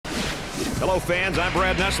Hello, fans. I'm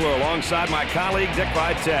Brad Nessler alongside my colleague Dick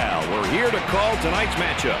Vitale. We're here to call tonight's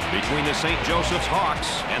matchup between the St. Joseph's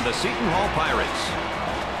Hawks and the Seton Hall Pirates.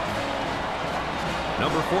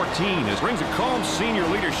 Number 14 brings a calm senior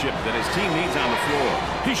leadership that his team needs on the floor.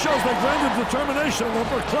 He shows the grand determination of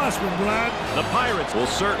upperclassmen, Brad. The Pirates will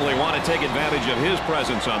certainly want to take advantage of his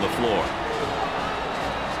presence on the floor.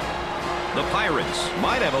 The Pirates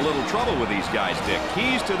might have a little trouble with these guys, Dick.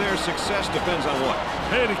 Keys to their success depends on what?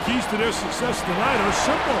 Hey, the keys to their success tonight are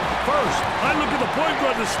simple. First, I look at the point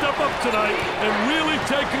guard to step up tonight and really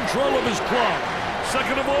take control of his club.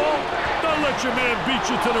 Second of all, don't let your man beat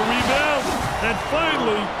you to the rebound. And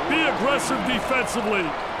finally, be aggressive defensively.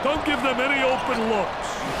 Don't give them any open looks.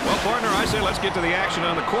 Well, partner, I say let's get to the action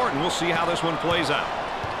on the court, and we'll see how this one plays out.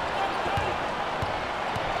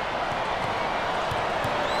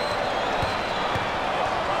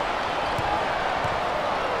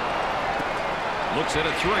 Looks at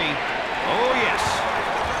a three. Oh, yes.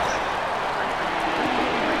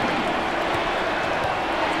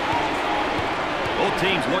 Both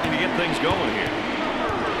teams looking to get things going here.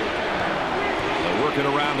 They're working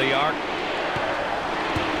around the arc.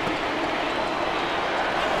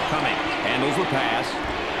 Cumming handles the pass.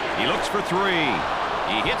 He looks for three.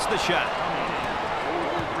 He hits the shot.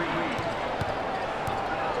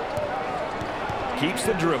 Keeps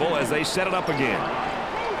the dribble as they set it up again.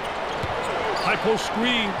 High post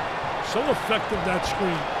screen. So effective, that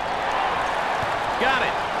screen. Got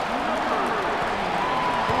it.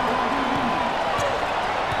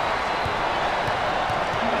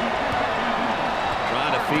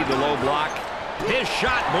 Trying to feed the low block. His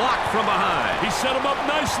shot blocked from behind. He set him up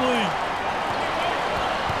nicely.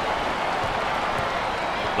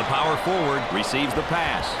 The power forward receives the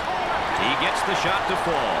pass. He gets the shot to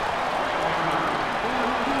fall.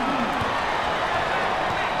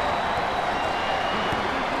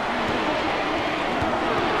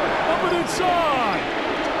 Inside.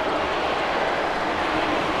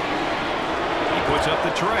 He puts up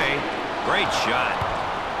the tray. Great shot.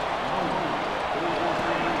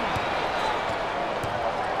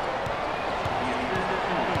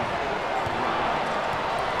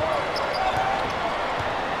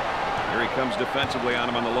 Here he comes defensively on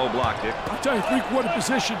him on the low block, Dick. I'll tell you, three-quarter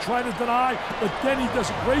position, trying to deny, but then he does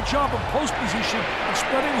a great job of post position and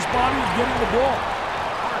spreading his body and getting the ball.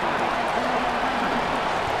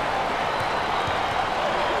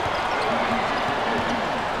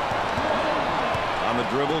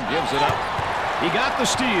 Dribble, gives it up. He got the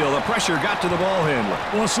steal. The pressure got to the ball handler.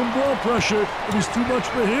 Lost some ball pressure. It was too much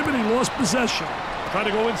for him, and he lost possession.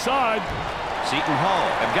 Trying to go inside. Seton Hall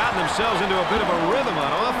have gotten themselves into a bit of a rhythm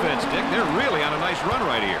on offense, Dick. They're really on a nice run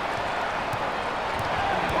right here.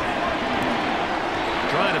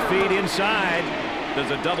 Trying to feed inside.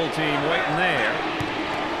 There's a double team waiting there.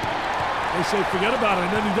 They say forget about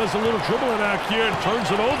it, and then he does a little dribbling act here and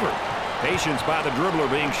turns it over. Patience by the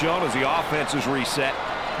dribbler being shown as the offense is reset.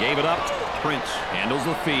 Gave it up. Prince handles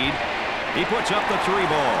the feed. He puts up the three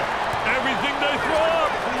ball. Everything they throw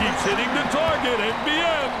up keeps hitting the target.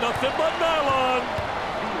 NBN, nothing but nylon.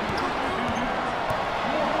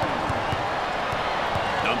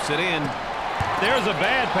 Dumps it in. There's a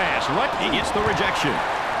bad pass. Right. He gets the rejection.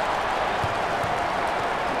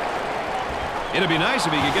 It'd be nice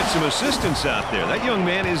if he could get some assistance out there. That young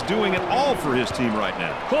man is doing it all for his team right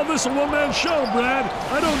now. Call this a one-man show, Brad.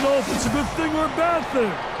 I don't know if it's a good thing or a bad thing.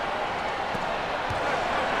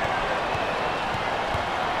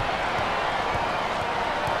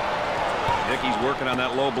 Dickey's working on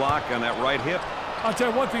that low block on that right hip. I'll tell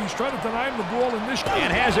you one thing, he's trying to deny him the ball in this game.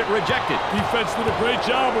 And has it rejected. Defense did a great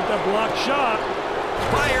job with that blocked shot.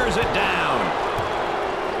 Fires it down.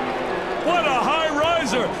 What a high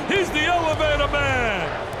riser. He's the elevator man.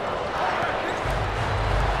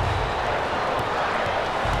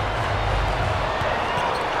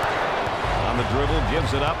 On the dribble,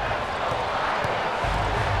 gives it up.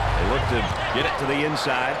 They look to get it to the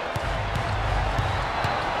inside.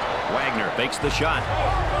 Wagner fakes the shot.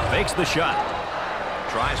 Fakes the shot.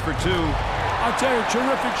 Tries for two. I'll tell you,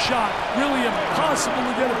 terrific shot. Really impossible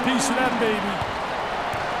to get a piece of that baby.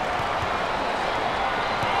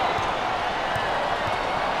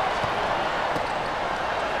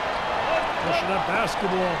 That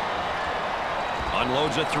basketball.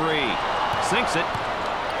 Unloads a three. Sinks it.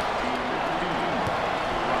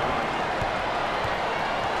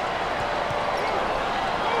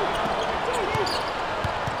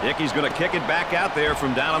 Dickey's going to kick it back out there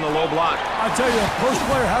from down on the low block. I tell you, a post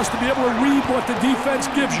player has to be able to read what the defense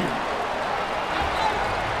gives you.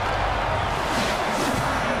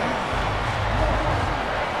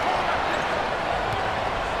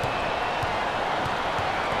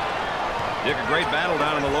 Dick, a great battle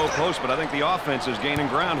down in the low post, but I think the offense is gaining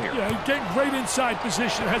ground here. Yeah, he's getting great inside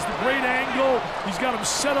position, has the great angle. He's got him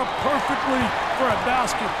set up perfectly for a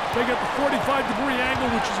basket. They get the 45-degree angle,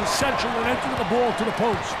 which is essential when entering the ball to the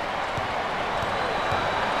post.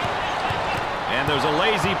 And there's a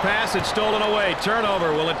lazy pass. It's stolen away.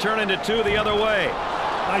 Turnover. Will it turn into two the other way?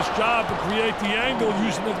 Nice job to create the angle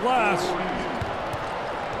using the glass.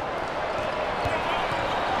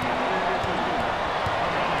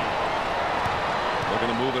 Looking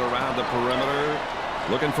to move it around the perimeter.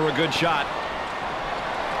 Looking for a good shot.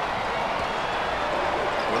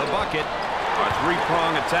 For the bucket. Our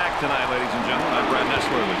three-prong attack tonight, ladies and gentlemen. I'm Brad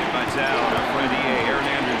Nessler with Dick Vitale. Our friend E.A. Aaron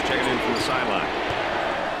Andrews checking in from the sideline.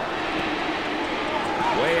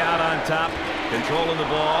 Way out on top. Controlling the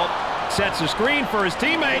ball. Sets a screen for his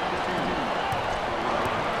teammate.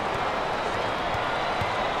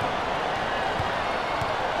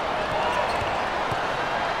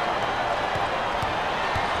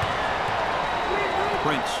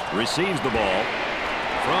 Prince receives the ball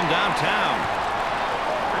from downtown.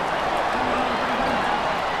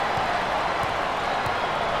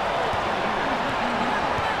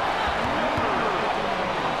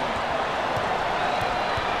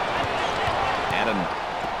 And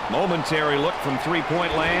a momentary look from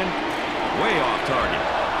three-point land. Way off target.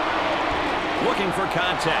 Looking for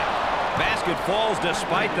contact. Basket falls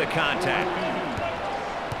despite the contact.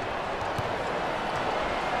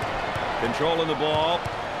 Controlling the ball.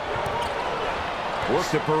 Work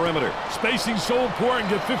the perimeter. Spacing so important.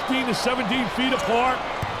 Get 15 to 17 feet apart.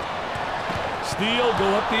 Steal, go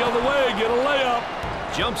up the other way, get a layup.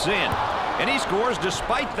 Jumps in, and he scores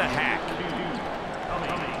despite the hack.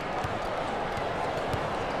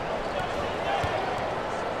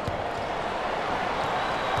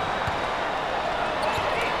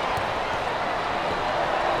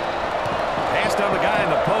 Passed on the guy in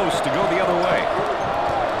the post to go the other way.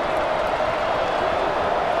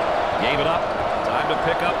 Gave it up. Time to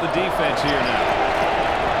pick up the defense here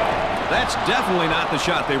now. That's definitely not the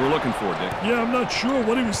shot they were looking for, Dick. Yeah, I'm not sure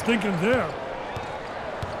what he was thinking there.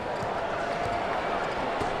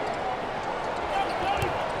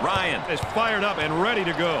 Ryan is fired up and ready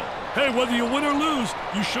to go. Hey, whether you win or lose,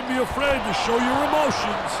 you shouldn't be afraid to show your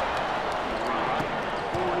emotions.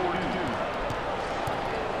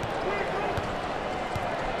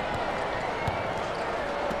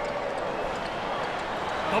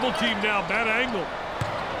 Double team now, bad angle.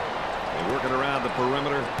 They're working around the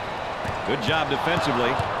perimeter. Good job defensively.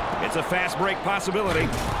 It's a fast break possibility.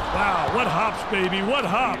 Wow, what hops, baby, what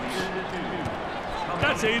hops.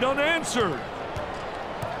 That's 8 unanswered.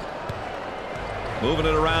 Moving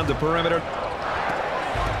it around the perimeter.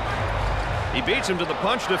 He beats him to the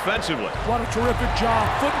punch defensively. What a terrific job.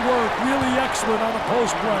 Footwork really excellent on the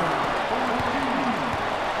post play.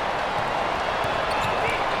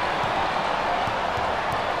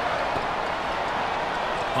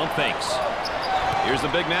 Pump fakes. Here's the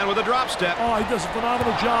big man with a drop step. Oh, he does a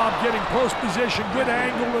phenomenal job getting post position, good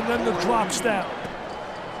angle, and then the drop step.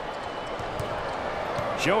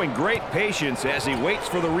 Showing great patience as he waits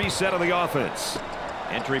for the reset of the offense.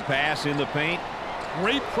 Entry pass in the paint.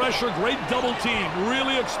 Great pressure, great double team,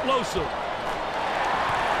 really explosive.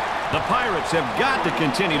 The Pirates have got to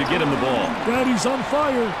continue to get him the ball. Daddy's on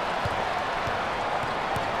fire.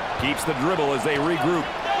 Keeps the dribble as they regroup.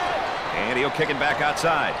 And he'll kick it back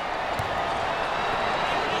outside.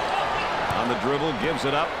 On the dribble, gives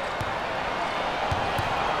it up.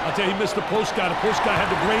 I'll tell you, he missed the post guy. The post guy had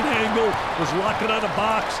the great angle, was locking on the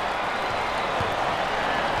box.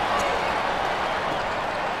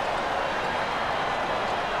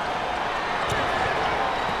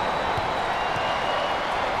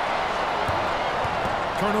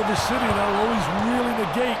 Turnover City, that'll always really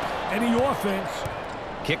negate any offense.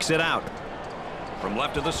 Kicks it out. From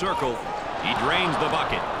left of the circle, he drains the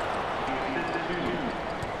bucket.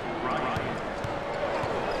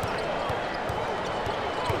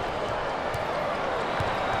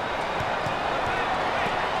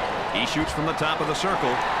 He shoots from the top of the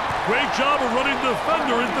circle. Great job of running the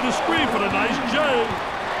defender into the screen for the nice J.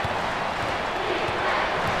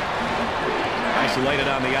 Isolated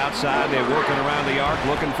on the outside. They're working around the arc,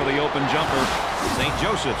 looking for the open jumper. St.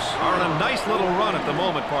 Joseph's are on a nice little run at the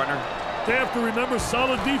moment, partner. They have to remember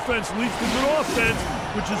solid defense leads to good offense,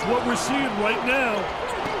 which is what we're seeing right now.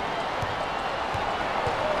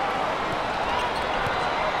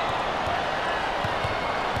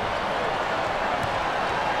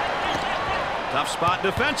 Tough spot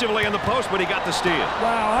defensively in the post, but he got the steal.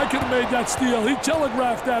 Wow, I could have made that steal. He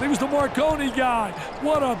telegraphed that. He was the Marconi guy.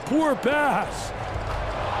 What a poor pass.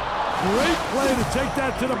 Great play to take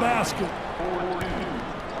that to the basket.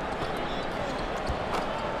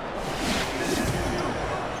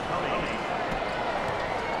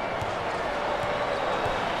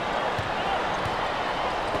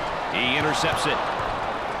 intercepts it.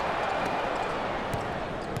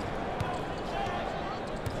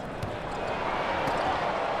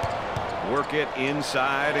 Work it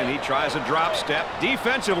inside, and he tries a drop step.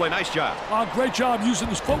 Defensively, nice job. Great job using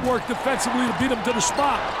his footwork defensively to beat him to the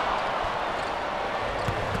spot.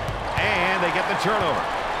 And they get the turnover.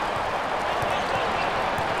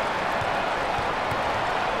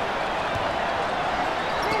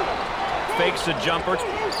 Fakes a jumper.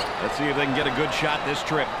 Let's see if they can get a good shot this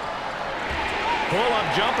trip.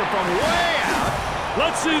 Pull-up jumper from way out.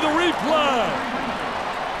 Let's see the replay.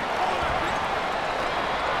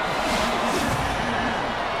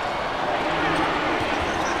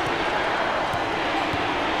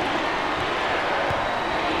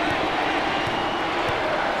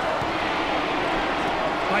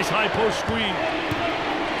 Nice high post screen.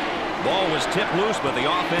 Ball was tipped loose, but the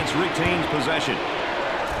offense retains possession.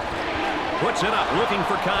 Puts it up, looking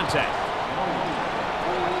for contact.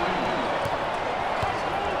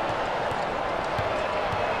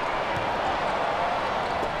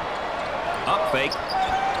 Up fake.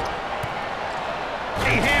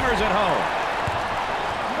 He hammers it home.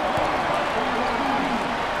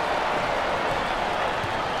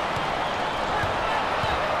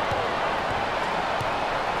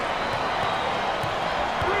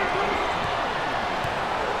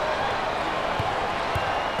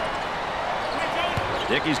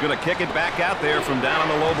 Dickey's going to kick it back out there from down on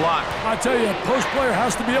the low block. I tell you, a post player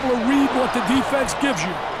has to be able to read what the defense gives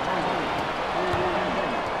you.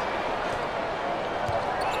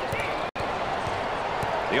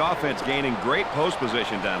 The offense gaining great post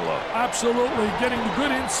position down low. Absolutely. Getting the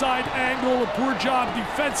good inside angle. A poor job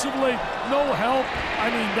defensively. No help.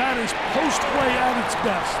 I mean, that is post play at its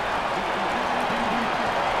best.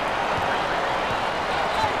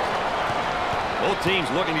 Both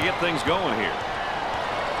teams looking to get things going here.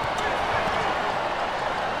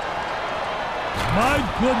 My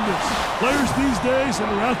goodness, players these days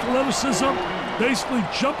and their athleticism basically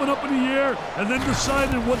jumping up in the air and then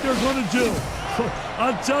deciding what they're going to do.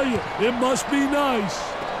 I'll tell you, it must be nice.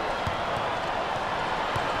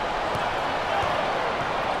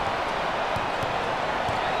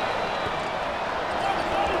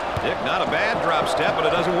 Dick, not a bad drop step, but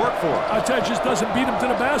it doesn't work for him. I tell you, it just doesn't beat him to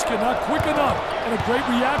the basket, not quick enough. And a great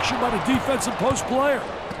reaction by the defensive post player.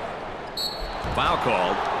 Foul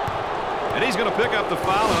called. And he's going to pick up the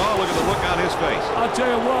foul, and oh, look at the look on his face. I'll tell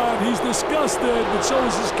you what, he's disgusted, but so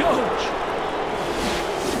is his coach.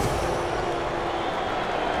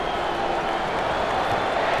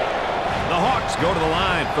 The Hawks go to the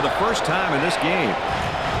line for the first time in this game.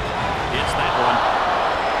 It's that one.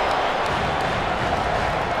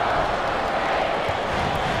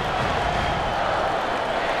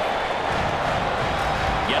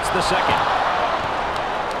 Gets the second.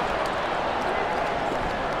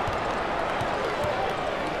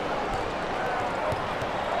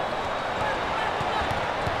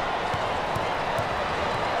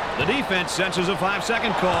 The defense senses a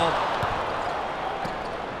 5-second call.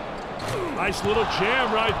 Nice little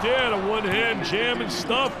jam right there, the one-hand jam and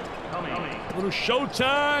stuff. Little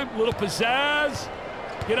showtime, little pizzazz.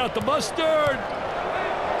 Get out the mustard.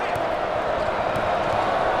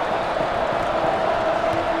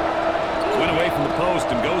 Went away from the post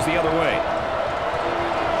and goes the other way.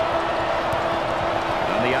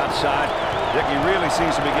 On the outside, Dickey really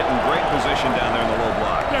seems to be getting great position down there in the low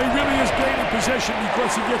block. Yeah, he really is gaining possession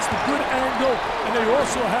because he gets the good angle, and they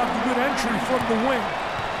also have the good entry from the wing.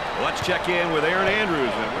 Let's check in with Erin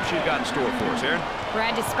Andrews and what she's got in store for us, Erin.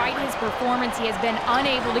 Brad, despite his performance, he has been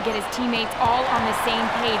unable to get his teammates all on the same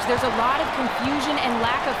page. There's a lot of confusion and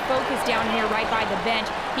lack of focus down here right by the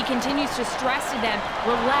bench. He continues to stress to them,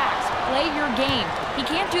 relax, play your game. He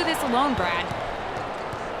can't do this alone, Brad.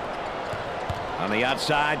 On the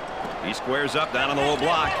outside, he squares up down on the low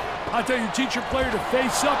block. I tell you, teach your player to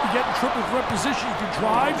face up. You get in triple threat position. You can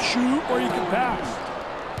drive, shoot, or you can pass.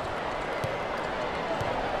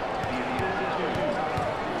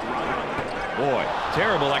 Boy,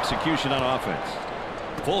 terrible execution on offense.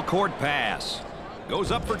 Full court pass.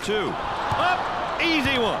 Goes up for two. Up!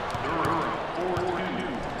 Easy one.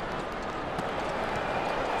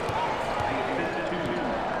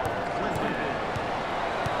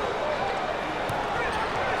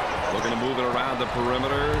 Looking to move it around the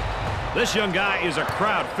perimeter. This young guy is a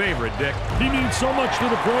crowd favorite, Dick. He means so much to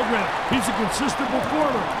the program. He's a consistent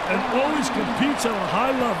performer and always competes at a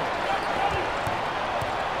high level.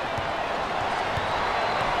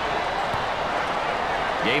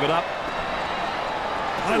 Gave it up.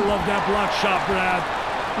 I love that block shot, Brad.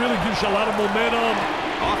 Really gives you a lot of momentum.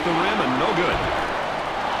 Off the rim and no good.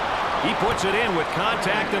 He puts it in with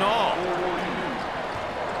contact and all.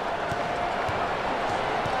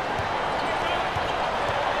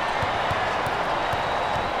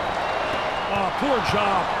 Poor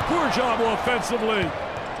job offensively.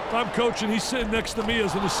 If I'm coaching, he's sitting next to me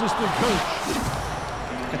as an assistant coach.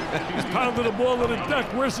 He's pounding the ball to the deck.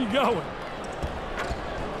 Where's he going?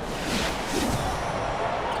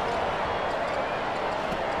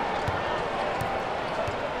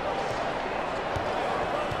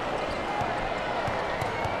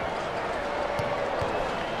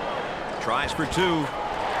 Tries for two.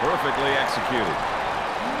 Perfectly executed.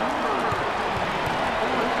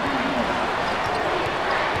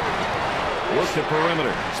 Look to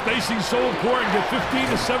perimeter. Spacing so important. Get 15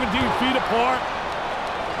 to 17 feet apart.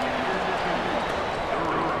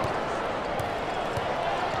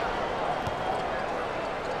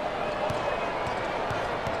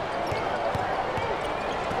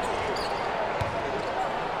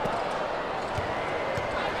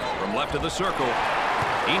 From left of the circle,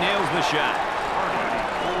 he nails the shot.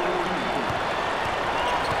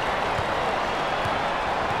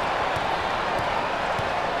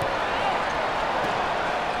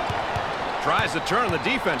 Tries to turn, the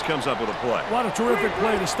defense comes up with a play. What a terrific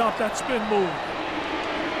play to stop that spin move.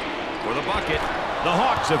 For the bucket, the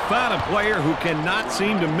Hawks have found a player who cannot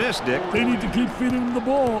seem to miss, Dick. They need to keep feeding him the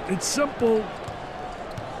ball. It's simple. Look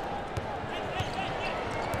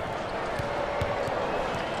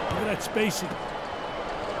at that spacing.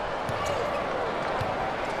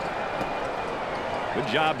 Good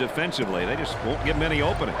job defensively. They just won't get many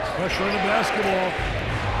openings. Pressure on the basketball.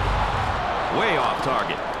 Way off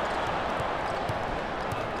target.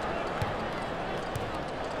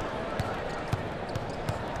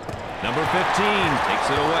 Number 15 takes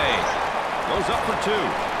it away. Goes up for two.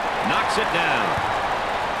 Knocks it down.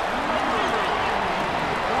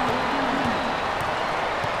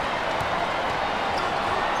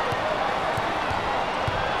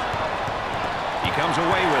 He comes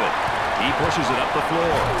away with it. He pushes it up the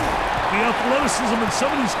floor. The athleticism in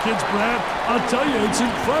some of these kids, Brad, I'll tell you, it's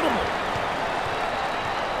incredible.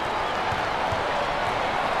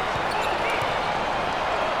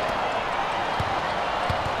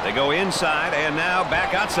 They go inside and now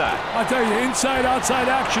back outside. I tell you, inside-outside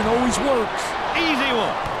action always works. Easy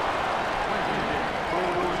one.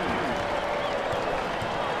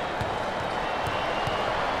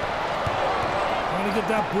 Trying to get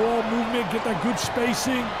that ball movement, get that good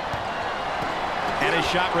spacing. And his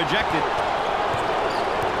shot rejected.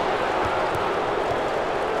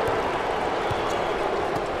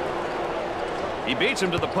 He beats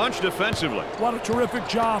him to the punch defensively. What a terrific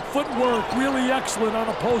job. Footwork really excellent on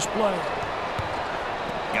a post play.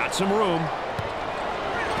 Got some room.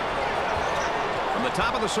 From the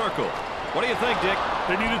top of the circle. What do you think, Dick?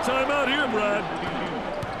 They need a timeout here, Brad.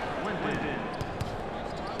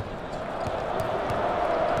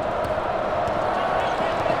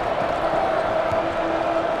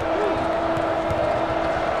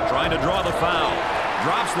 Trying to draw the foul.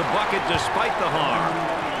 Drops the bucket despite the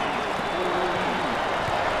harm.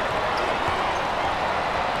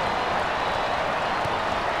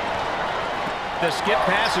 The skip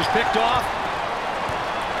pass is picked off.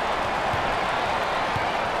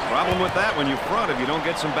 Problem with that, when you front, if you don't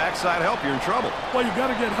get some backside help, you're in trouble. Well, you got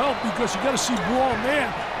to get help because you got to see ball man.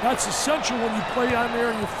 That's essential when you play on there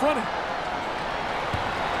and you're fronting.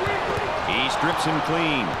 He strips him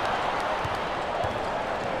clean.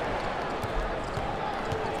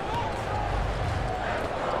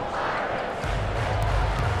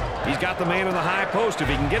 He's got the man in the high post if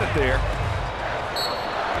he can get it there.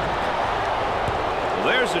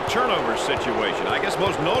 There's a turnover situation. I guess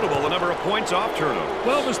most notable, the number of points off turnover.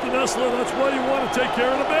 Well, Mr. Nessler, that's why you want to take care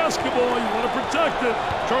of the basketball. You want to protect it.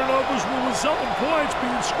 Turnovers will result in points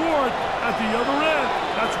being scored at the other end.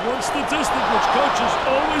 That's one statistic which coaches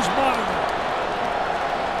always monitor.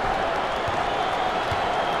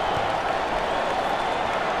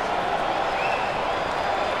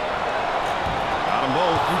 Got them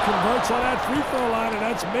both. He converts on that free throw line, and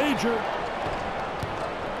that's major.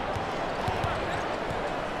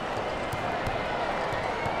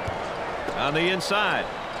 On the inside.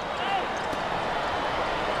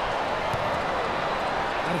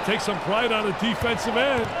 Got to take some pride on the defensive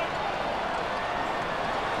end.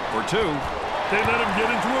 For two. They let him get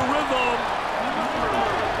into a rhythm.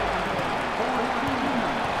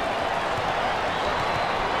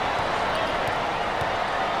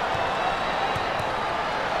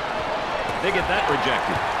 They get that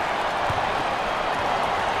rejected.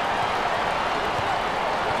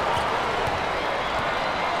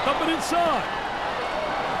 Inside.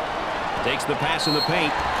 Takes the pass in the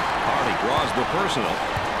paint. Hardy draws the personal.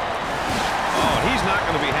 Oh, he's not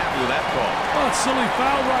going to be happy with that call. Oh, it's silly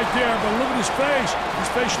foul right there, but look at his face. His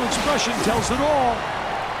facial expression tells it all.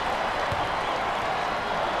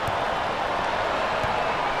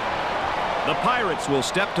 The Pirates will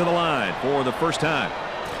step to the line for the first time.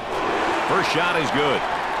 First shot is good.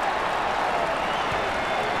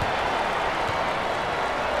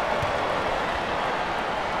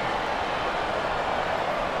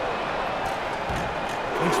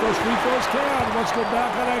 Makes those free throws count. Let's go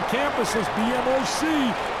back on that campus. That's BMOC.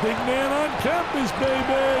 Big man on campus,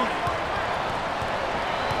 baby.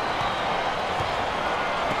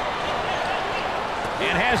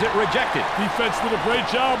 And has it rejected. Defense did a great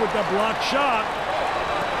job with that blocked shot.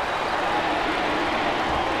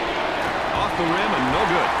 Off the rim and no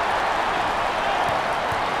good.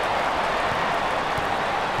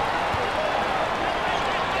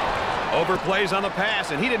 Overplays on the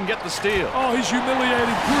pass, and he didn't get the steal. Oh, he's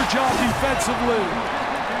humiliating. Poor job defensively.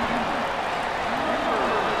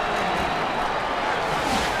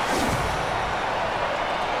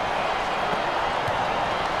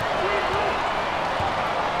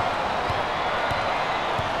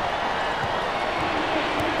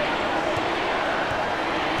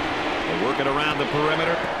 They work it around the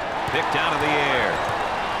perimeter. Picked out of the air.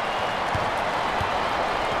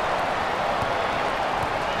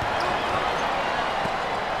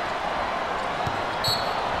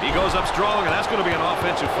 He goes up strong, and that's going to be an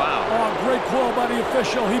offensive foul. Oh, great call by the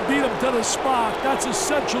official. He beat him to the spot. That's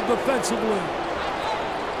essential defensively.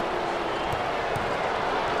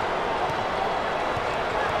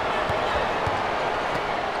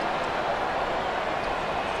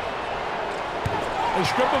 They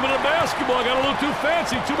strip him in a basketball. Got a little too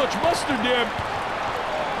fancy. Too much mustard there.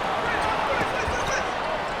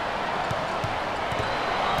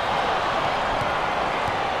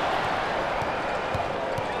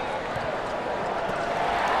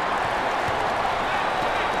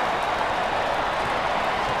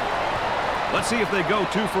 Let's see if they go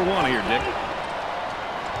 2 for 1 here, Dick.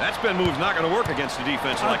 That spin move's not going to work against a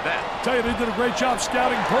defense like that. I tell you, they did a great job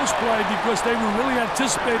scouting post play because they were really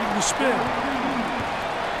anticipating the spin.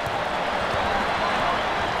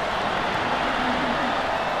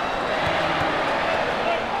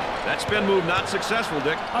 That spin move not successful,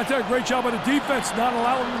 Dick. I tell you, great job by the defense not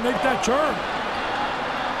allowing them to make that turn.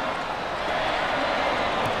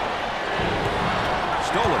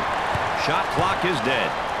 Stolen. Shot clock is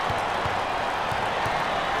dead.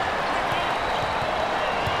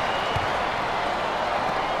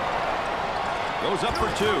 Goes up for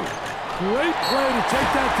 2. Great play to take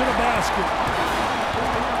that to the basket.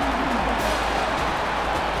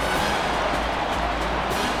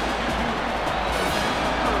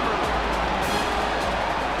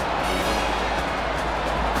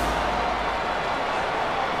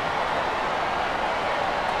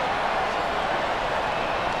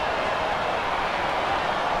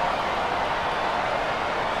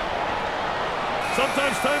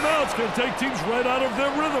 Sometimes timeouts can take teams right out of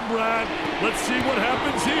their rhythm, Brad. Let's see what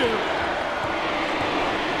happens here.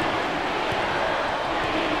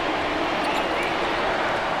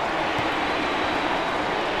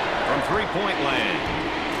 From three-point land.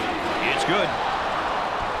 It's good.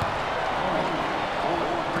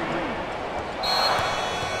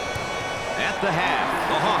 At the half,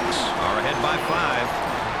 the Hawks are ahead by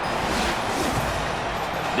 5.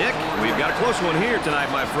 Dick, we've got a close one here tonight,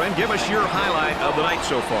 my friend. Give us your highlight of the night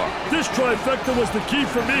so far. This trifecta was the key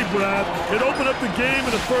for me, Brad. It opened up the game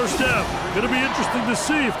in the first half. It'll be interesting to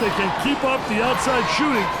see if they can keep up the outside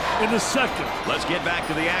shooting in the second. Let's get back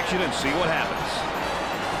to the action and see what happens.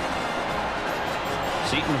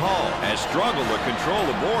 Seton Hall has struggled to control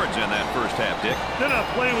the boards in that first half, Dick. They're not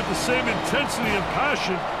playing with the same intensity and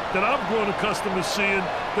passion that I'm grown accustomed to seeing.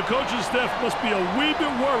 The coaching staff must be a wee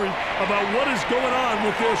bit worried about what is going on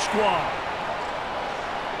with their squad.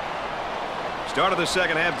 Start of the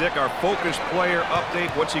second half, Dick, our focus player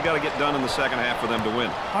update. What's he got to get done in the second half for them to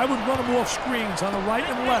win? I would run them off screens on the right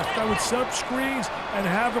and left. I would set up screens and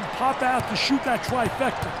have them pop out to shoot that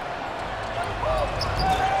trifecta.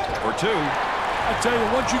 For 2. I tell you,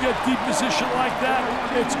 once you get deep position like that,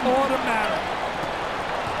 it's automatic.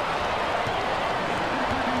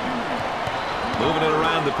 Moving it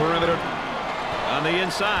around the perimeter. On the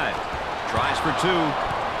inside. Tries for 2.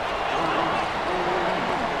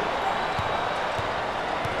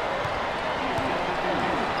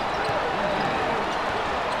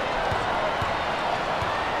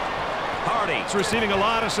 Hardy's receiving a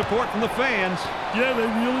lot of support from the fans. Yeah, they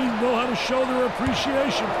really know how to show their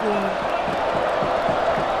appreciation for him.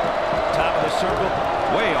 Top of the circle.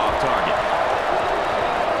 Way off target.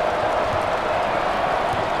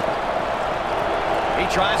 He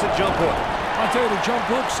tries a jump hook. I'll tell you, the jump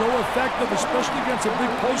hook so effective, especially against a big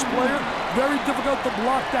post player. Very difficult to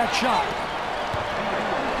block that shot.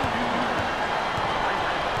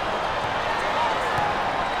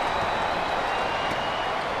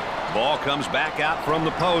 Ball comes back out from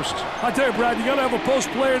the post. I tell you, Brad, you got to have a post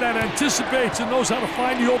player that anticipates and knows how to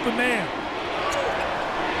find the open man.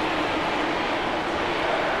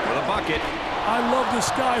 For the bucket. I love this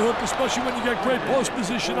sky hook, especially when you get great post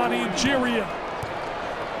position on the interior.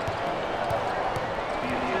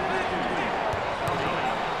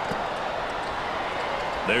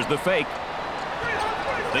 There's the fake.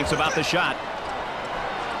 Thinks about the shot.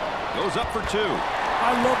 Goes up for two.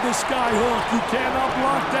 I love the sky hook. You cannot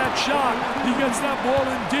block that shot. He gets that ball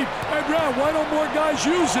in deep. Hey, Brad, why don't more guys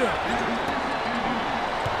use it?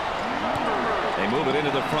 They move it into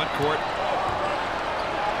the front court.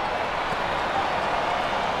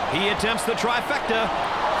 He attempts the trifecta.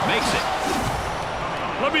 Makes it.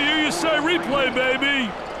 Let me hear you say replay, baby.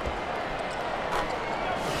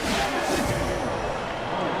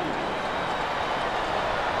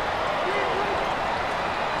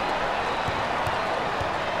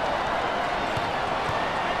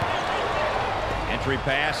 Entry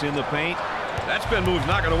pass in the paint. That spin move's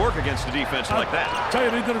not going to work against a defense like that. I tell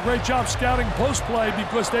you, they did a great job scouting post play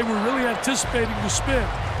because they were really anticipating the spin.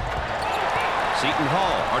 Seton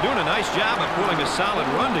Hall are doing a nice job of putting a solid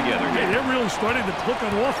run together here. Yeah, they're really starting to click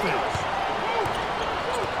on offense.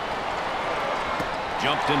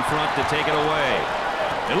 Jumped in front to take it away.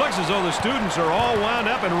 It looks as though the students are all wound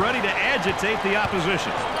up and ready to agitate the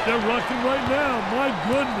opposition. They're rocking right now. My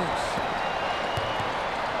goodness.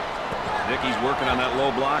 Dickey's working on that low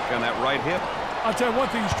block on that right hip. I'll tell you one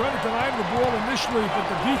thing, he's trying to deny him the ball initially, but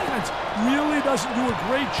the defense really doesn't do a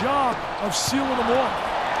great job of sealing him off.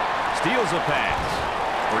 Steals a pass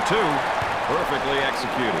for two, perfectly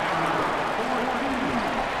executed.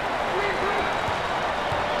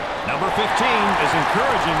 Number 15 is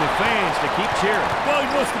encouraging the fans to keep cheering. Well, he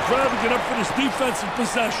wants the crowd to get up for this defensive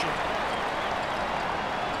possession.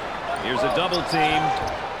 Here's a double team.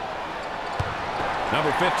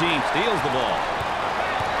 Number 15 steals the ball.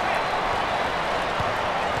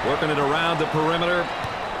 Working it around the perimeter.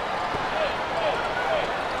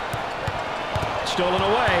 Stolen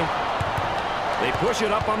away. They push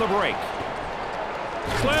it up on the break.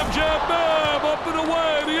 Slam jam, bam, up and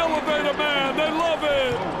away, the elevator man, they love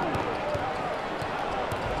it.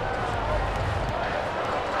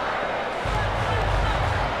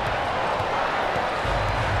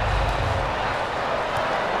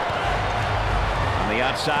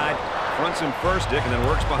 Outside, fronts him first, Dick, and then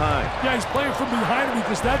works behind. Yeah, he's playing from behind him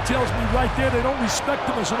because that tells me right there they don't respect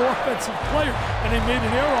him as an offensive player. And they made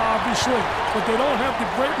an error, obviously, but they don't have the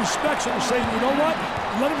great respect, so they're saying, you know what?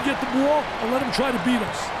 Let him get the ball and let him try to beat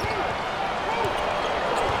us.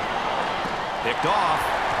 Picked off,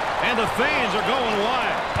 and the fans are going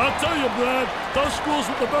wild. I'll tell you, Brad, those schools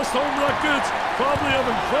with the best home records probably have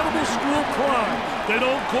incredible school pride. They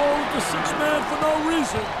don't call it the sixth man for no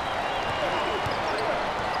reason.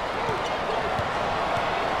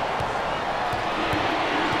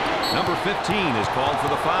 Number 15 is called for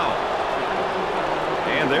the foul.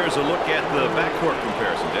 And there's a look at the backcourt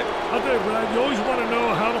comparison, Dick. I tell you, Brad, you always want to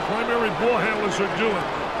know how the primary ball handlers are doing.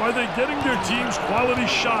 Are they getting their teams quality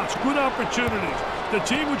shots, good opportunities? The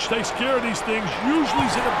team which takes care of these things usually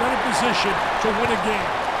is in a better position to win a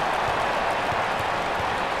game.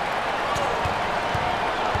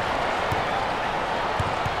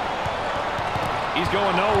 He's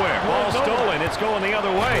going nowhere. Ball stolen. It's going the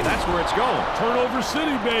other way. That's where it's going. Turnover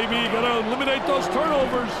city, baby. You got to eliminate those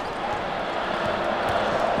turnovers.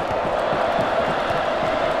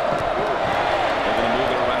 They're going to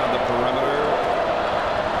move it around the perimeter.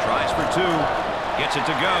 Tries for two. Gets it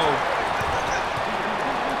to go.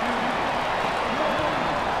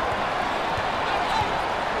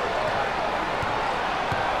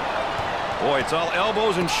 Boy, it's all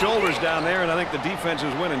elbows and shoulders down there, and I think the defense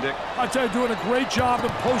is winning, Dick. I tell you, doing a great job in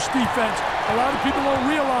post defense. A lot of people don't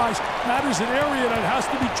realize that is an area that has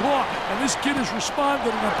to be taught, and this kid has responded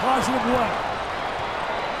in a positive way.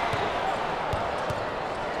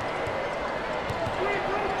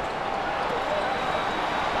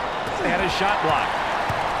 They had his shot blocked.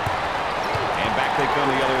 And back they come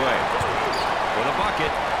the other way. For the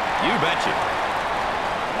bucket, you betcha.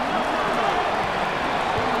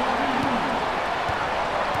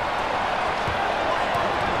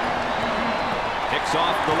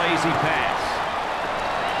 Off the lazy pass.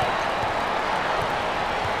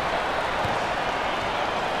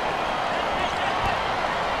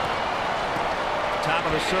 Top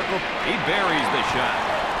of the circle. He buries the shot.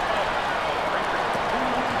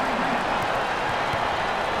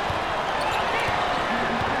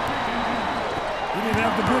 He didn't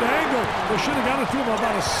have the good angle. They should have got it to him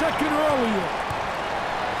about a second earlier.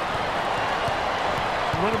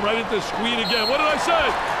 Run him right into the screen again. What did I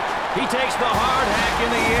say? He takes the hard hack in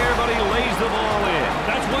the air, but he lays the ball in.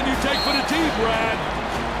 That's one you take for the team, Brad.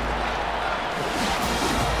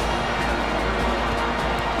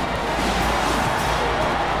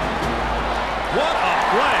 What a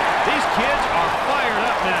play. These kids are fired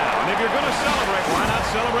up now. And if you're going to celebrate, why not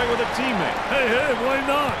celebrate with a teammate? Hey, why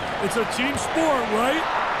not? It's a team sport, right?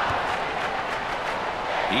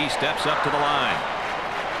 He steps up to the line.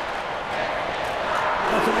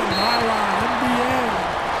 Nothing but my line, NBA.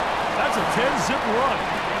 That's a 10-zip run.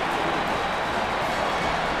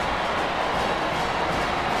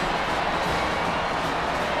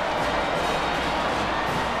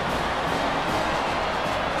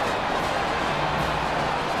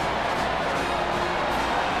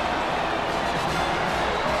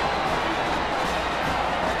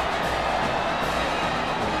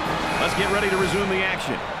 Let's get ready to resume the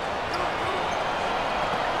action.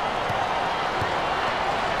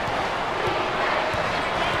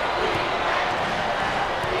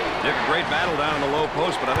 Dick, a great battle down in the low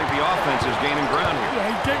post, but I think the offense is gaining ground here. Yeah,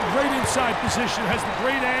 he's getting great inside position, has the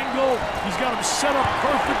great angle. He's got him set up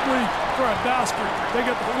perfectly for a basket. They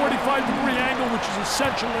got the 45-degree angle, which is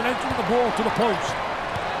essential in entering the ball to the post.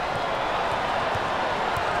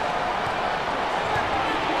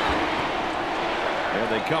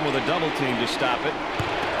 They come with a double team to stop it.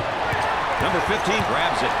 Number 15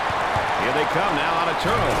 grabs it. Here they come now on a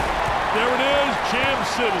turnover. There it is, Jam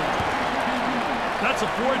City. That's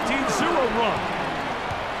a 14-0 run.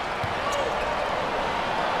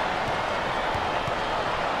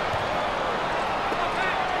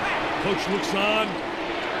 Coach looks on,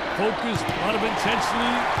 focused, a lot of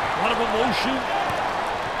intensity, a lot of emotion.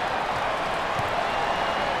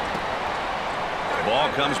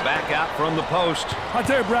 Ball comes back out from the post. I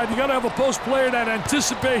tell you, Brad, you got to have a post player that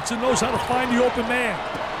anticipates and knows how to find the open man.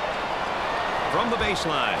 From the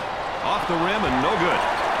baseline, off the rim and no good.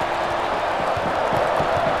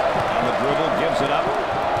 On the dribble, gives it up.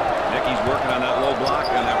 Nicky's working on that low block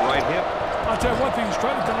on that right hip. I'll tell you one thing, he's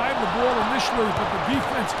trying to deny him the ball initially, but the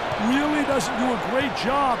defense really doesn't do a great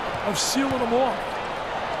job of sealing him off.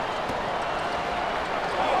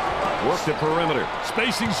 Work the perimeter.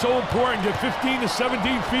 Spacing so important. Get 15 to 17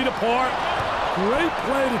 feet apart. Great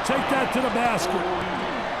play to take that to the basket.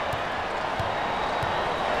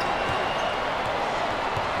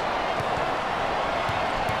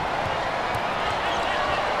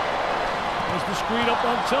 There's the screen up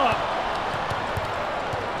on top.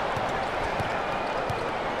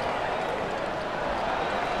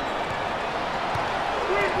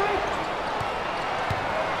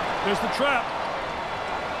 There's the trap.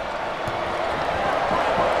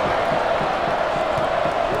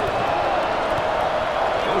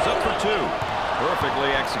 Perfectly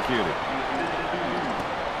executed.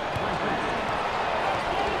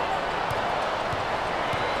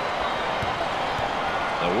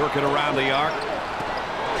 They'll work it around the arc.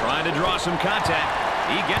 Trying to draw some contact.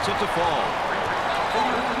 He gets it to fall.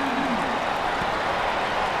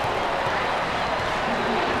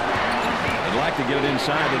 They'd like to get it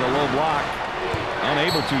inside to the low block.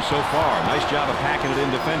 Unable to so far. Nice job of packing it in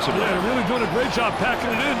defensively. Yeah, they're really doing a great job packing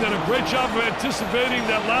it in. Did a great job of anticipating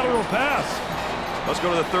that lateral pass. Let's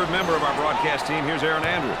go to the third member of our broadcast team. Here's Aaron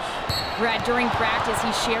Andrews. Brad, during practice,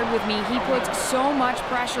 he shared with me he puts so much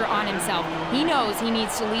pressure on himself. He knows he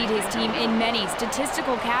needs to lead his team in many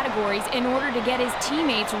statistical categories in order to get his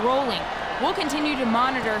teammates rolling. We'll continue to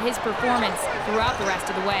monitor his performance throughout the rest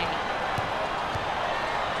of the way.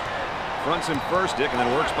 Fronts him first, Dick, and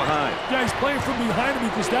then works behind. Yeah, he's playing from behind him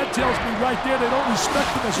because that tells me right there they don't respect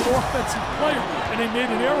him as an offensive player. And they made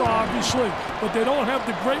an error, obviously, but they don't have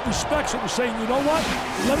the great respect. So they're saying, you know what?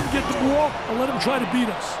 Let him get the ball and let him try to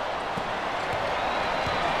beat us.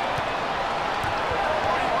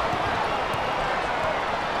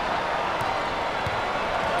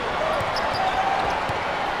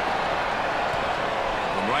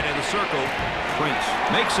 From right in the circle, Prince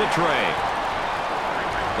makes a tray.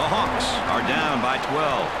 The Hawks are down by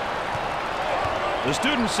 12. The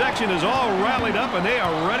student section is all rallied up and they are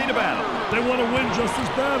ready to battle. They want to win just as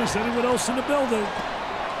bad as anyone else in the building.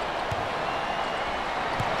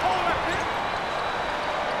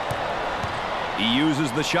 He uses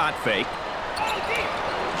the shot fake.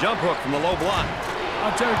 Jump hook from the low block.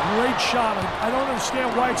 I'll tell you, great shot. I don't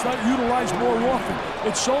understand why it's not utilized more often.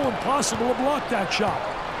 It's so impossible to block that shot.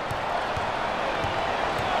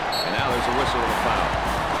 And now there's a whistle and a foul.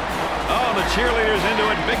 Oh, the cheerleaders into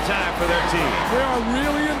it big time for their team. They are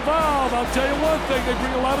really involved. I'll tell you one thing, they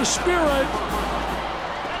bring a lot of spirit.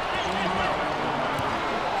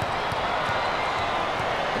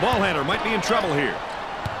 The ball handler might be in trouble here.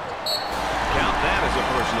 Count that as a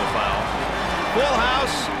personal foul. Full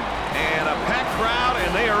house, And a packed crowd, and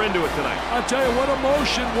they are into it tonight. I'll tell you, what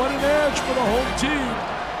emotion, what an edge for the home team.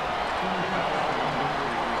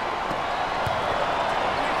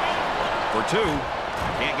 For two,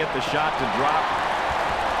 can't get the shot to drop.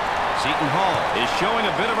 Seton Hall is showing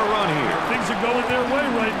a bit of a run here. Things are going their way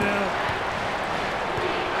right now.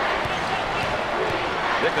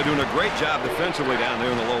 Dick, they're doing a great job defensively down there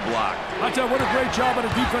in the low block. I'll tell you, what a great job on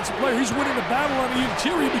a defensive player. He's winning the battle on the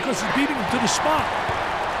interior because he's beating him to the spot.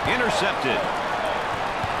 Intercepted.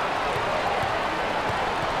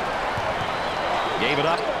 Gave it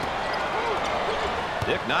up.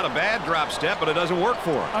 Dick, not a bad drop step, but it doesn't work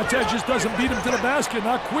for him. I tell you, just doesn't beat him to the basket.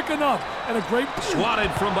 Not quick enough. And a great...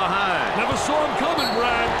 Swatted from behind. Never saw him coming,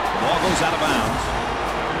 Brad. Ball goes out of bounds.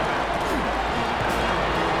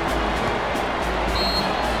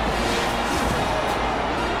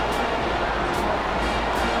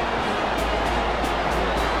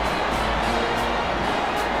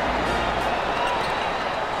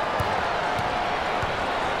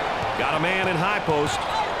 Got a man in high post.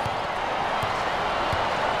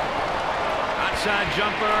 Outside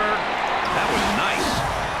jumper. That was nice.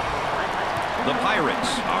 The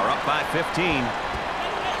Pirates are up by 15.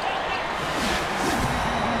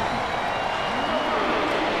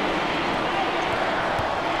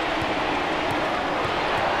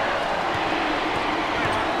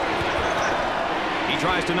 He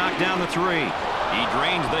tries to knock down the three. He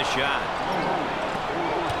drains the shot.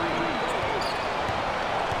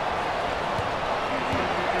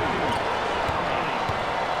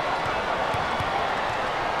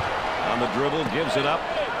 The dribble, gives it up,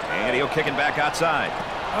 and he'll kick it back outside.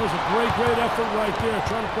 That was a great effort right there,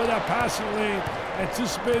 trying to play that passing lane,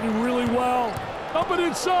 anticipated really well. Up and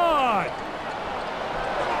inside.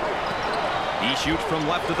 He shoots from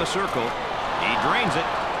left of the circle. He drains it.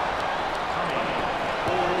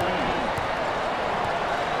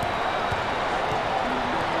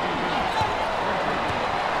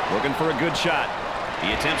 Looking for a good shot.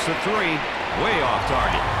 He attempts the three, way off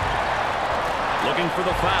target. Looking for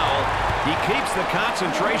the foul. He keeps the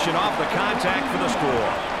concentration off the contact for the score.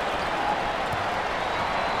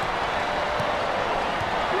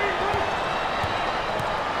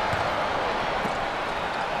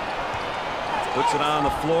 Puts it on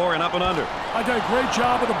the floor and up and under. I did a great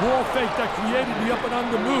job of the ball fake that created the up and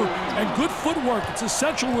under move. And good footwork. It's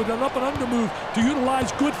essential with an up and under move to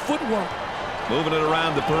utilize good footwork. Moving it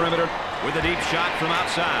around the perimeter with a deep shot from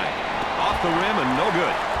outside. Off the rim and no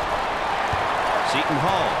good. Seton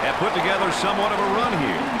Hall have put together somewhat of a run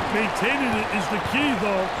here. Maintaining it is the key,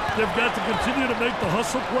 though. They've got to continue to make the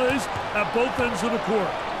hustle plays at both ends of the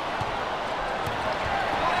court.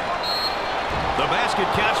 The basket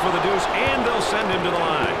counts for the deuce, and they'll send him to the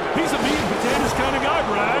line. He's a meat and potatoes kind of guy,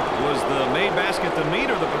 Brad. Was the made basket the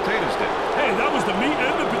meat or the potato stick? Hey, that was the meat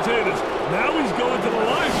and the potatoes. Now he's going to the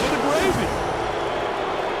line for the gravy.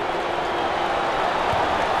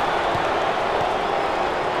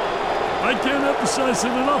 I can't emphasize it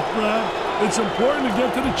enough, Brad. It's important to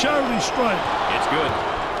get to the charity stripe. It's good.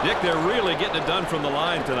 Dick, they're really getting it done from the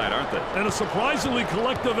line tonight, aren't they? And a surprisingly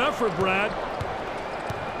collective effort, Brad.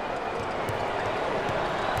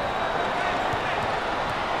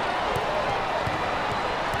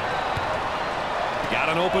 Got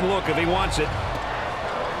an open look if he wants it.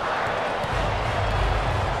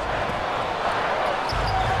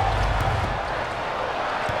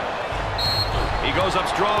 He goes up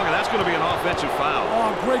strong, and that's going to be an offensive foul.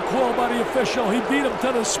 Oh, great call by the official. He beat him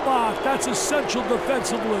to the spot. That's essential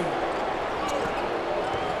defensively.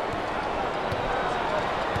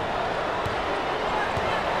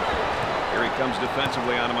 Here he comes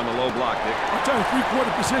defensively on him on the low block, Dick. I'll tell you,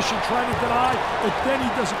 three-quarter position, trying to deny, but then he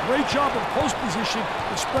does a great job in post position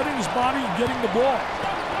of spreading his body and getting the ball.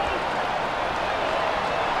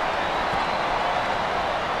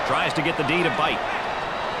 Tries to get the D to bite.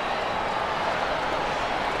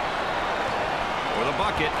 For the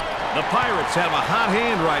bucket. The Pirates have a hot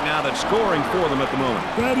hand right now that's scoring for them at the moment.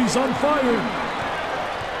 Daddy's on fire.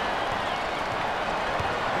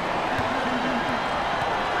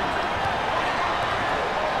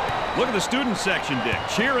 Look at the student section, Dick,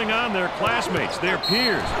 cheering on their classmates, their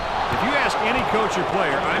peers. If you ask any coach or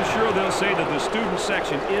player, I'm sure they'll say that the student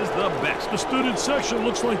section is the best. The student section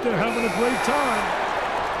looks like they're having a great time.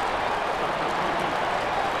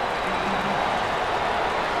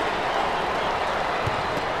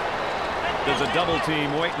 There's a double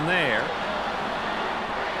team waiting there.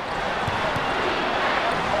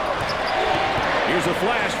 Here's a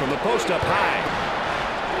flash from the post up high.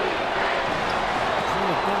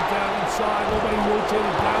 Down inside, nobody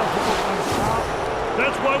rotated down to look on top.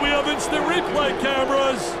 That's why we have instant replay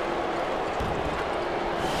cameras.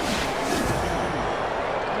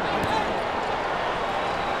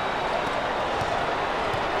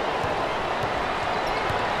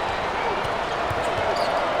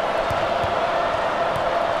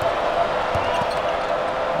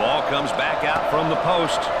 comes back out from the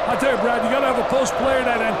post. I tell you, Brad, you got to have a post player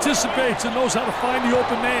that anticipates and knows how to find the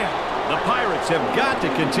open man. The Pirates have got to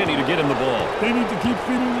continue to get him the ball. They need to keep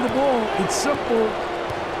feeding him the ball. It's simple.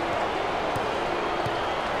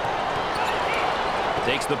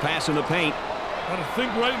 Takes the pass in the paint. Got to think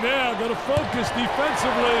right now. Got to focus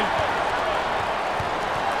defensively.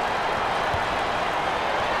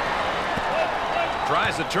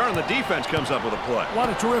 Tries to turn. The defense comes up with a play. What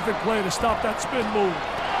a terrific play to stop that spin move.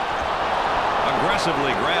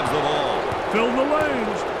 Aggressively grabs the ball. Fill the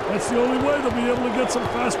lanes. That's the only way they'll be able to get some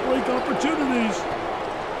fast break opportunities.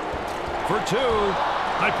 For two.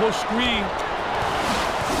 High post screen.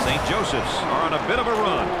 St. Joseph's are on a bit of a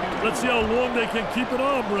run. Let's see how long they can keep it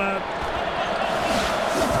on, Brad.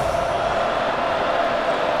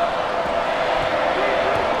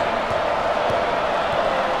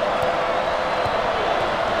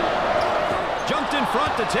 Jumped in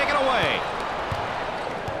front to take it away.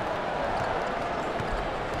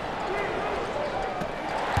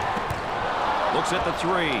 Looks at the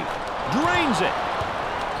three. Drains it.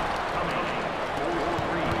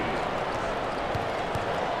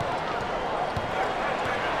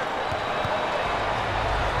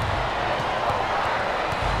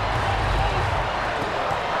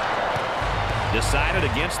 Decided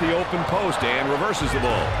against the open post and reverses the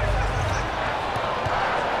ball.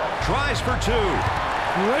 Tries for two.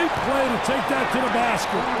 Great play to take that to the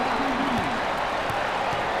basket.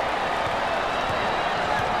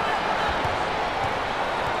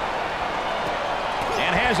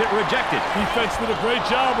 And has it rejected. Defense did a great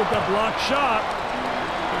job with that block shot.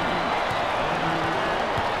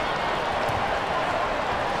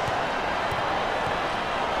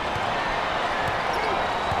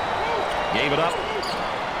 Gave it up.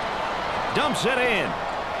 Dumps it in.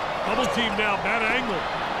 Double team now, bad angle.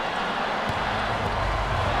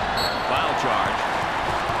 Foul charge.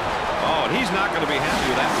 Oh, and he's not going to be happy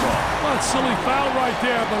with that call. Well, it's silly foul right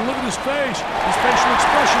there, but look at his face. His facial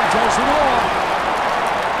expression tells it all.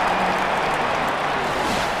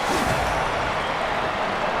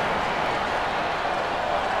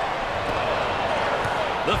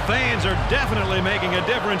 The fans are definitely making a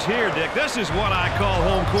difference here, Dick. This is what I call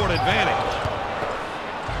home court advantage.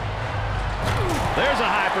 There's a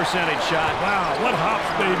high percentage shot. Wow, what hops,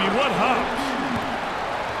 baby, what hops.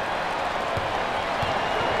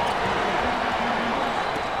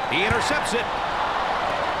 He intercepts it.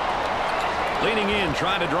 Leaning in,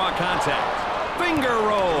 trying to draw contact. Finger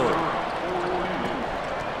roll.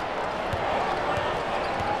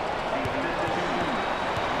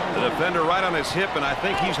 The defender right on his hip, and I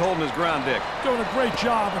think he's holding his ground, Dick. Doing a great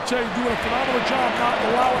job. I tell you, doing a phenomenal job not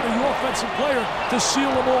allowing the offensive player to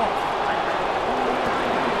seal him off.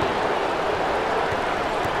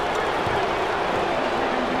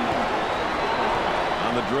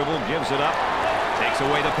 On the dribble, gives it up. Takes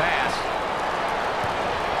away the pass.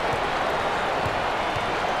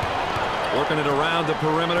 Working it around the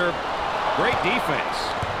perimeter. Great defense.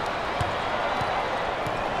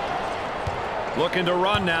 Looking to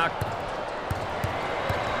run now.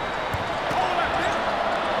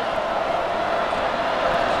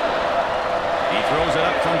 He throws it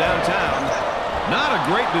up from downtown. Not a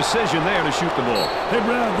great decision there to shoot the ball. Hey,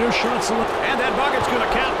 Brad, their shot select. And that bucket's going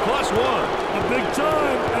to count +1. A big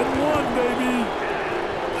time and one, baby.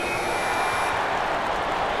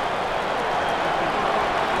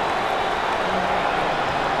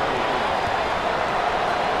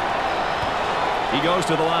 He goes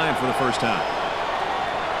to the line for the first time.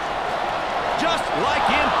 Just like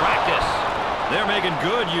in practice. They're making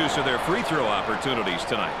good use of their free throw opportunities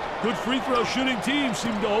tonight. Good free throw shooting teams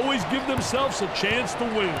seem to always give themselves a chance to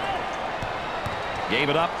win. Gave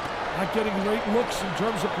it up. Not getting great looks in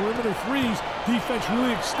terms of perimeter threes. Defense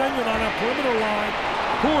really extended on that perimeter line.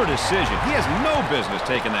 Poor decision. He has no business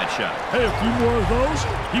taking that shot. Hey, a few more of those,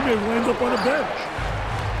 he may wind up on a bench.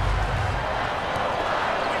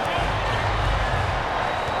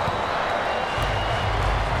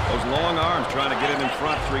 Those long arms trying to get him in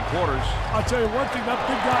front three-quarters. I'll tell you one thing, that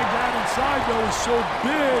big guy down inside, though, is so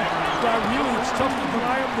big that really it's tough to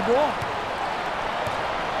deny him the ball.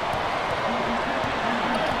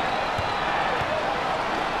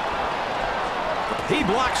 He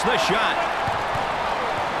blocks the shot.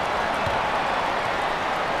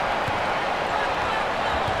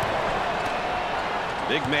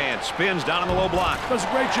 Big man spins down on the low block. Does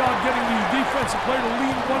a great job getting the defensive player to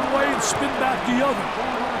lean one way and spin back the other.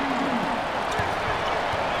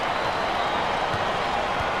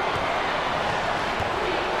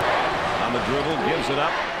 On the dribble, gives it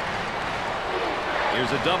up.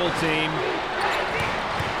 Here's a double team.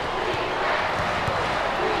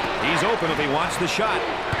 He's open if he wants the shot.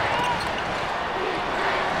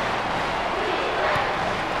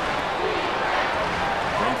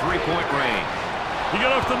 three-point range. He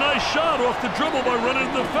got off the nice shot off the dribble by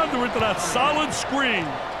running the defender into that solid screen.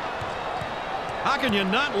 How can you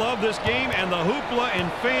not love this game and the hoopla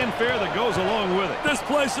and fanfare that goes along with it? This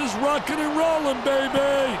place is rocking and rolling,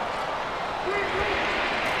 baby.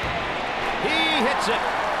 He hits it.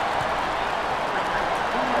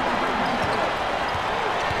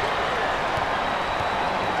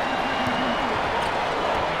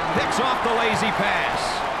 Picks off the lazy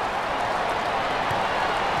pass.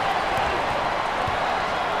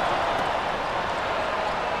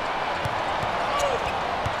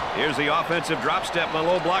 Here's the offensive drop step in the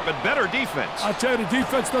low block, but better defense. I tell you, the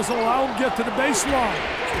defense doesn't allow him to get to the baseline.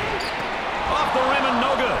 Off the rim and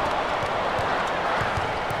no good.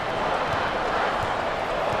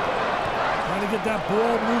 Trying to get that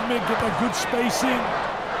ball movement, get that good spacing.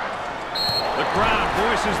 The crowd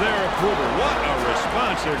voices their approval. What a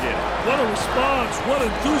response they're getting. What a response. What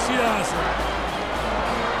enthusiasm.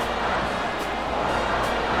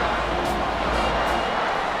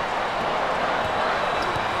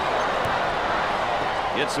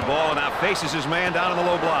 Gets the ball and now faces his man down in the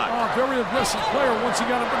low block. Oh, very aggressive player once he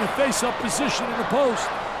got up in the face-up position in the post.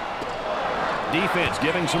 Defense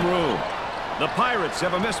giving some room. The Pirates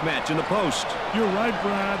have a mismatch in the post. You're right,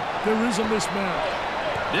 Brad. There is a mismatch.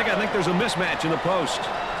 Dick, I think there's a mismatch in the post.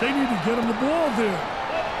 They need to get him the ball there.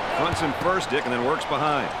 Fronts him first, Dick, and then works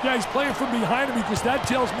behind. Yeah, he's playing from behind him because that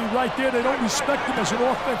tells me right there they don't respect him as an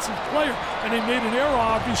offensive player. And they made an error,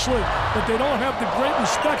 obviously, but they don't have the great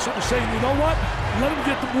respect. So they're saying, you know what? Let him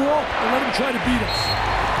get the ball and let him try to beat us.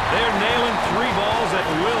 They're nailing three balls at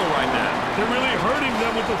will right now. They're really hurting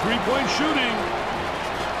them with the three-point shooting.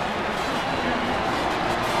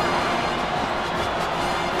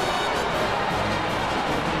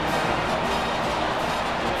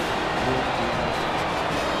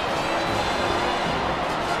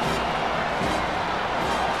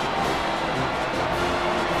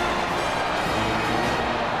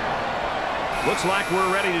 Looks like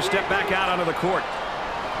we're ready to step back out onto the court.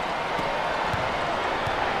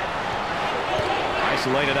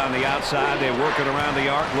 Isolated on the outside. They work it around the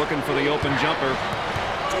arc, looking for the open jumper.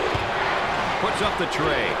 Puts up the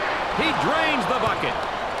tray. He drains the bucket.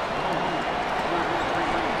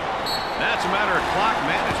 That's a matter of clock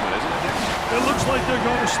management, isn't it? It looks like they're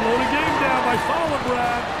going to slow the game down by fouling,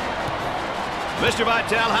 Brad. Mr.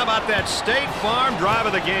 Vitale, how about that State Farm drive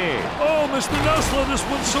of the game? Oh, Mr. Nessler, this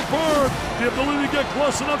one's superb. The ability to get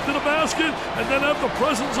close enough to the basket and then have the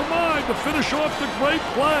presence of mind to finish off the great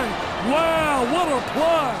play. Wow, what a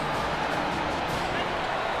play.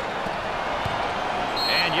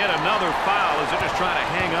 And yet another foul as they're just trying to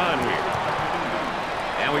hang on here.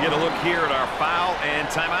 And we get a look here at our foul and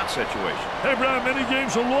timeout situation. Hey, Brad, many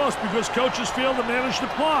games are lost because coaches fail to manage the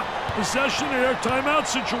clock. Possession here, timeout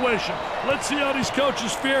situation. Let's see how these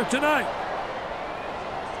coaches fare tonight.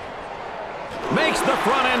 Makes the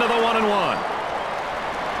front end of the 1-and-1.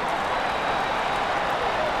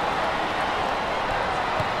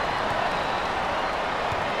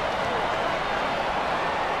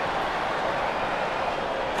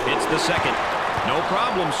 Hits the second. No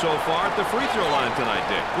problem so far at the free throw line tonight,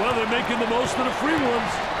 Dick. Well, they're making the most of the free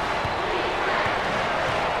ones.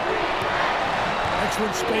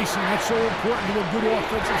 Excellent spacing. That's so important to a good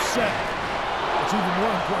offensive set. It's even more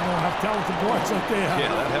important to have talented guards like they have. Yeah,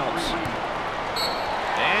 that helps.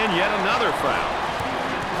 And yet another foul.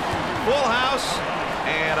 Full house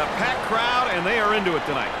and a packed crowd, and they are into it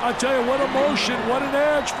tonight. I tell you, what emotion, what an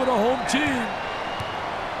edge for the home team.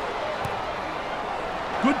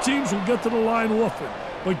 Good teams will get to the line often,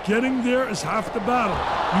 but getting there is half the battle.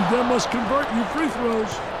 You then must convert your free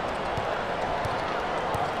throws.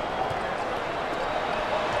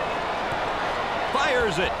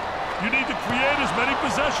 Fires it. You need to create as many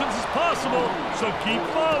possessions as possible, so keep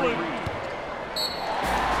fouling.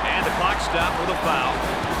 And the clock stopped with a foul.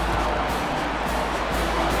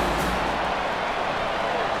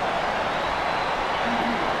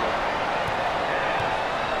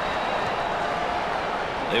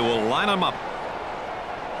 They will line them up.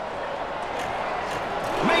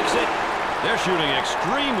 Makes it. They're shooting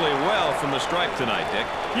extremely well from the stripe tonight, Dick.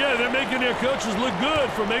 Yeah, they're making their coaches look good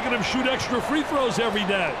for making them shoot extra free throws every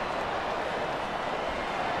day.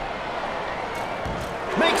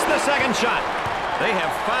 Makes the second shot. They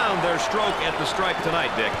have found their stroke at the stripe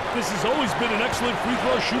tonight, Dick. This has always been an excellent free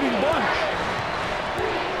throw shooting bunch.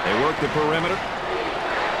 They work the perimeter.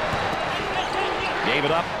 Gave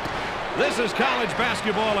it up. This is college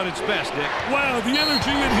basketball at its best, Dick. Wow, the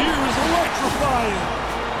energy in here is electrifying.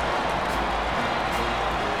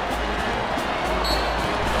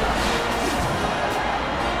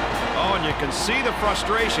 Oh, and you you can see the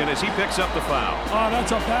frustration as he picks up the foul. Oh,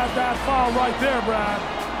 that's a bad foul right there, Brad.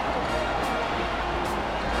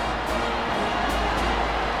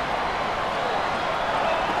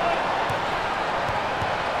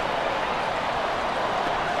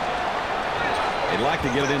 They'd like to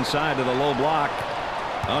get it inside to the low block.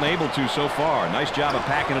 Unable to so far. Nice job of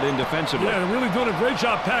packing it in defensively. Yeah, they're really doing a great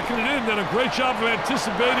job packing it in, and a great job of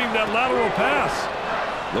anticipating that lateral pass.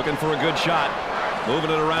 Looking for a good shot.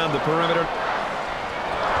 Moving it around the perimeter.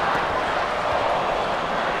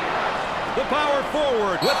 The power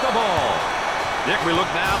forward with the ball. Dick, we look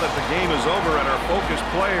now that the game is over at our focused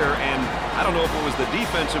player, and I don't know if it was the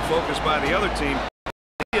defensive focus by the other team.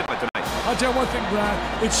 But tonight. I'll tell you one thing, Brad.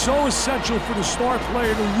 It's so essential for the star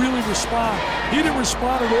player to really respond. He didn't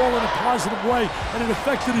respond at all in a positive way, and it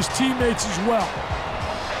affected his teammates as well.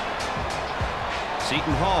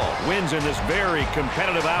 Seton Hall wins in this very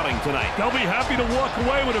competitive outing tonight. They'll be happy to walk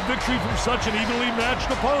away with a victory from such an evenly matched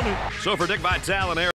opponent. So for Dick Vitale and Eric